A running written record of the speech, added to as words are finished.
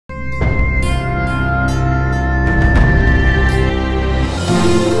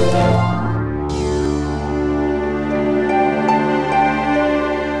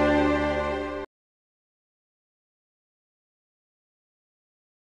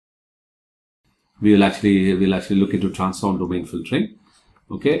we'll actually look into transform domain filtering.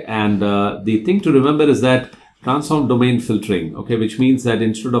 Okay, and the thing to remember is that transform domain filtering, okay, which means that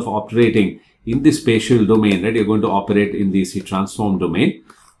instead of operating in the spatial domain, right, you're going to operate in the transform domain.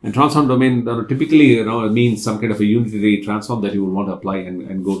 And transform domain typically, means some kind of a unitary transform that you would want to apply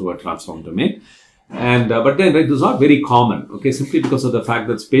and go to a transform domain. And but then, right, this is not very common, okay, simply because of the fact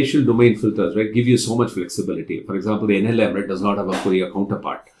that spatial domain filters, right, give you so much flexibility. For example, the NLM, right, does not have a Fourier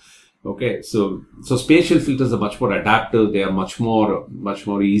counterpart. Okay, so spatial filters are much more adaptive. They are much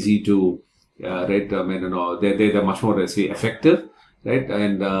more easy to right. They're much more effective, right?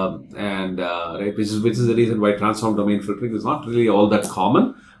 Right, which is the reason why transform domain filtering is not really all that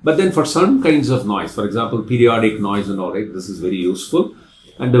common. But then for some kinds of noise, for example, periodic noise and all, right, this is very useful.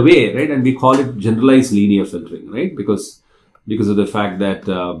 And the way, right, and we call it generalized linear filtering, right, because of the fact that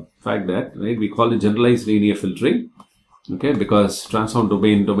right, we call it generalized linear filtering, okay, because transform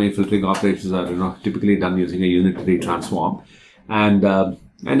domain filtering operations are typically done using a unitary transform, and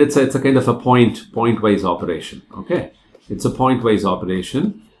it's a kind of a point-wise operation, okay, it's a point-wise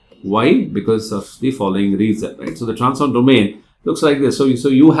operation. Why? Because of the following reason, right? So the transform domain looks like this. So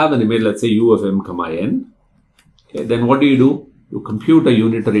you have an image, let's say u of m comma n. Okay, then what do? You compute a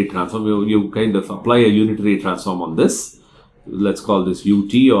unitary transform. You kind of apply a unitary transform on this. Let's call this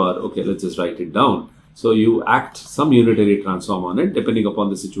ut, or okay, let's just write it down. So you act some unitary transform on it depending upon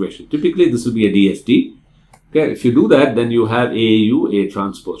the situation. Typically, this will be a DFT. Okay, if you do that, then you have AU A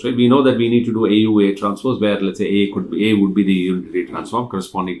transpose, right? We know that we need to do AU A transpose, where let's say A would be the unitary transform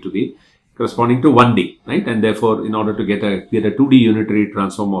corresponding to 1D, right? And therefore, in order to get a 2D unitary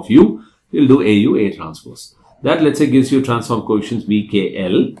transform of U, you'll do AU A transpose. That, let's say, gives you transform coefficients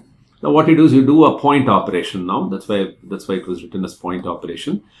VKL. Now, what you do is you do a point operation now. That's why it was written as point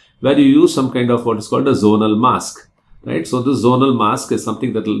operation, where you use some kind of what is called a zonal mask, right? So this zonal mask is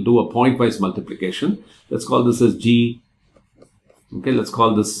something that will do a point-wise multiplication. Let's call this as G. Okay, let's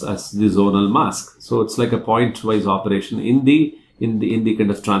call this as the zonal mask. So it's like a point-wise operation in the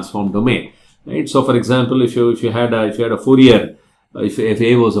kind of transform domain, right? So, for example, if you had a Fourier. If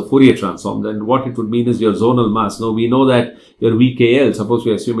A was a Fourier transform, then what it would mean is your zonal mask. Now we know that your VKL, suppose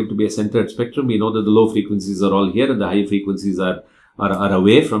we assume it to be a centered spectrum, we know that the low frequencies are all here and the high frequencies are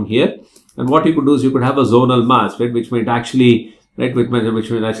away from here. And what you could do is you could have a zonal mask, right, which might actually, right, which might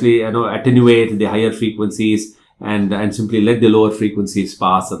actually attenuate the higher frequencies and simply let the lower frequencies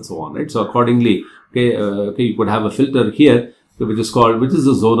pass and so on, right? So accordingly, okay, you could have a filter here which is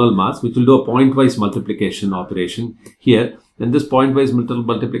the zonal mask, which will do a point-wise multiplication operation here. Then this point-wise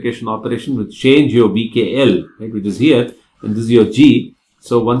multiplication operation will change your VKL, right, which is here, and this is your G.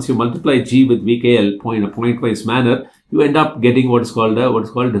 So once you multiply G with VKL in a point-wise manner, you end up getting what is called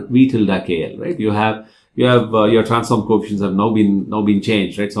V tilde KL, right? You have your transform coefficients have now been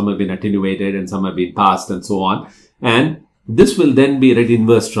changed, right? Some have been attenuated and some have been passed and so on, and this will then be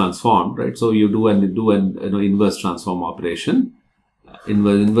inverse transformed, right? So you do an inverse transform operation,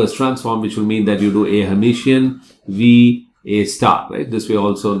 inverse transform, which will mean that you do A Hermitian V A star, right? This way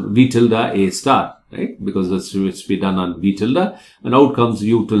also V tilde A star, right? Because this will be done on V tilde, and out comes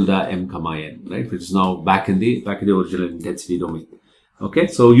U tilde M comma N, right? Which is now back in the original intensity domain. Okay,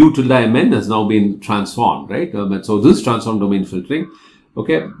 so U tilde Mn has now been transformed, right? So this transform domain filtering,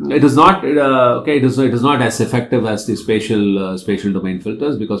 okay, it is not it is not as effective as the spatial domain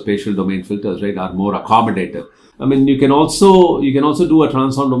filters, because spatial domain filters, right, are more accommodative. I mean, you can also do a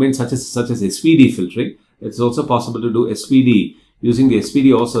transform domain such as SVD filtering. It's also possible to do SVD. Using the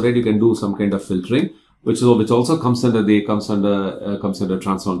SVD also, right, you can do some kind of filtering, which also comes under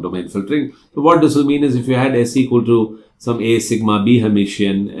transform domain filtering. So what this will mean is, if you had S equal to some A sigma B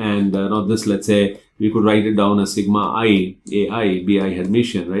Hermitian, and now this, let's say, we could write it down as sigma I AI BI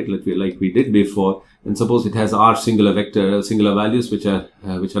Hermitian, right, like we did before. And suppose it has R singular values which are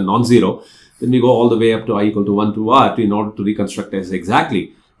non-zero. Then we go all the way up to I equal to 1 to R in order to reconstruct S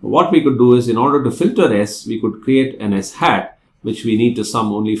exactly. What we could do is, in order to filter S, we could create an S hat, which we need to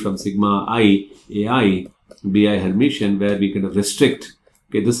sum only from sigma I AI BI Hermitian, where we kind of restrict,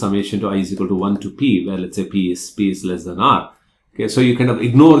 okay, this summation to I is equal to 1 to P, where let's say P is less than R. Okay, so you kind of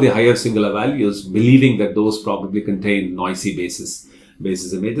ignore the higher singular values, believing that those probably contain noisy basis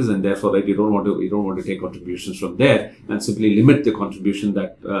images, and therefore, right, you don't want to take contributions from there, and simply limit the contribution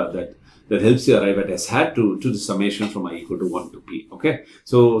that helps you arrive at S hat to the summation from I equal to 1 to P. Okay,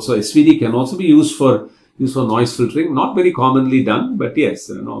 so SVD can also be used for noise filtering, not very commonly done, but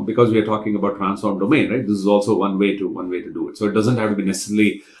yes, because we are talking about transform domain, right? This is also one way to do it. So it doesn't have to be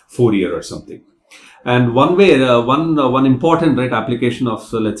necessarily Fourier or something. And one important, right, application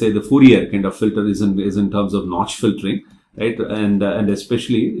of let's say the Fourier kind of filter is in terms of notch filtering. right? And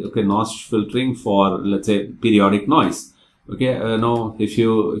especially, okay, notch filtering for, let's say, periodic noise. Okay, now if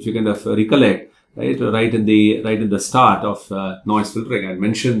you kind of recollect, right in the start of noise filtering, I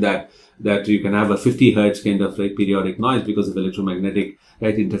mentioned that you can have a 50 hertz kind of periodic noise because of electromagnetic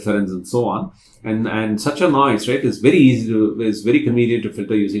interference and so on, and such a noise is very convenient to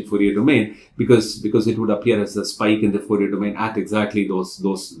filter using Fourier domain because it would appear as a spike in the Fourier domain at exactly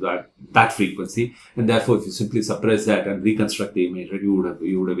that frequency, and therefore if you simply suppress that and reconstruct the image, you would have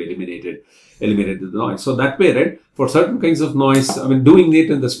eliminated the noise. So that way, right, for certain kinds of noise, I mean, doing it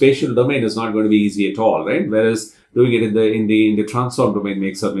in the spatial domain is not going to be easy at all, right? Whereas doing it in the transform domain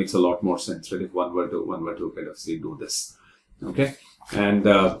makes a lot more sense, right? If one were to kind of do this, okay, and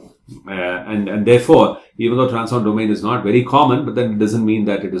therefore, even though transform domain is not very common, but then it doesn't mean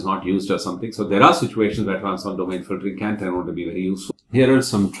that it is not used or something. So there are situations where transform domain filtering can turn out to be very useful. Here are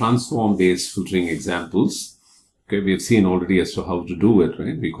some transform based filtering examples. Okay, we have seen already as to how to do it,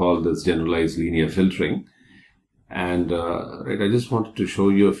 right? We call this generalized linear filtering, and right, I just wanted to show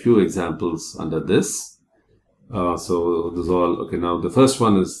you a few examples under this. So this is all okay. Now the first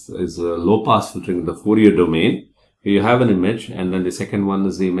one is low pass filtering in the Fourier domain. Here you have an image, and then the second one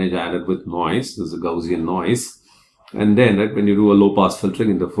is the image added with noise. This is a Gaussian noise, and then right, when you do a low pass filtering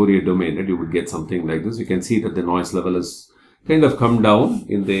in the Fourier domain, right, you would get something like this. You can see that the noise level is kind of come down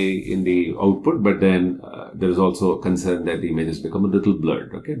in the output, but then there is also a concern that the image has become a little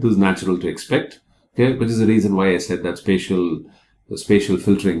blurred. Okay, this is natural to expect. Okay, which is the reason why I said that spatial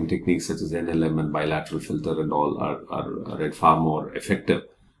filtering techniques such as NLM and bilateral filter and all are far more effective,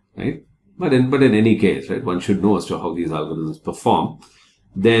 right? But in any case, right, one should know as to how these algorithms perform.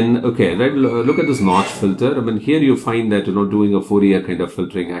 Then, okay, right, look at this notch filter. I mean, here you find that, doing a Fourier kind of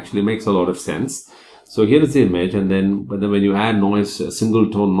filtering actually makes a lot of sense. So here is the image, and then when you add noise, a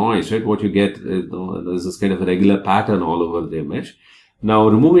single tone noise, right, what you get is this kind of a regular pattern all over the image. Now,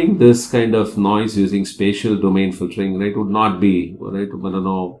 removing this kind of noise using spatial domain filtering, right, would not be, right,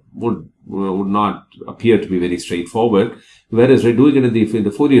 would not appear to be very straightforward. Whereas, right, doing it in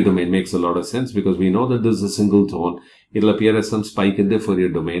the Fourier domain makes a lot of sense because we know that this is a single tone. It'll appear as some spike in the Fourier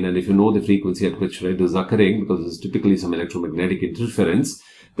domain, and if you know the frequency at which, right, this is occurring, because it's typically some electromagnetic interference,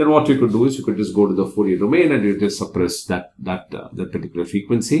 then what you could do is you could just go to the Fourier domain and you just suppress that particular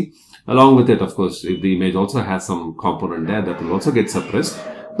frequency. Along with it, of course, if the image also has some component there, that will also get suppressed,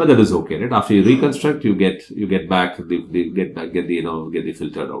 but that is okay, right? After you reconstruct, you get back the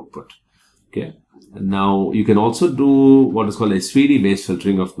filtered output. Okay. And now you can also do what is called SVD based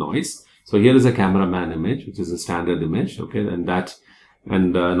filtering of noise. So here is a cameraman image, which is a standard image. Okay, and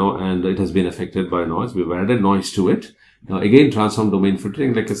it has been affected by noise. We've added noise to it. Now again, transform domain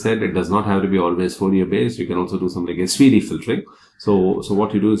filtering, like I said, it does not have to be always Fourier based. You can also do something like SVD filtering. So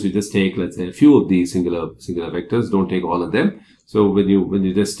what you do is you just take, let's say, a few of these singular vectors. Don't take all of them. So when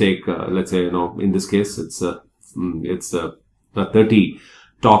you just take, let's say, in this case, it's 30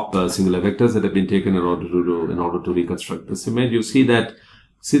 top singular vectors that have been taken in order to reconstruct this image. You see that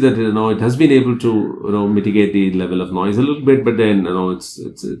it has been able to mitigate the level of noise a little bit, but then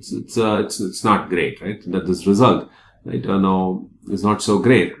it's not great, right? That this result, right, is not so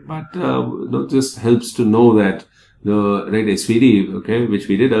great, but it just helps to know that the right SVD, okay, which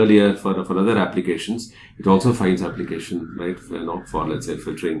we did earlier for other applications, it also finds application, right, for let's say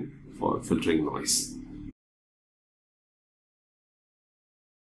filtering noise.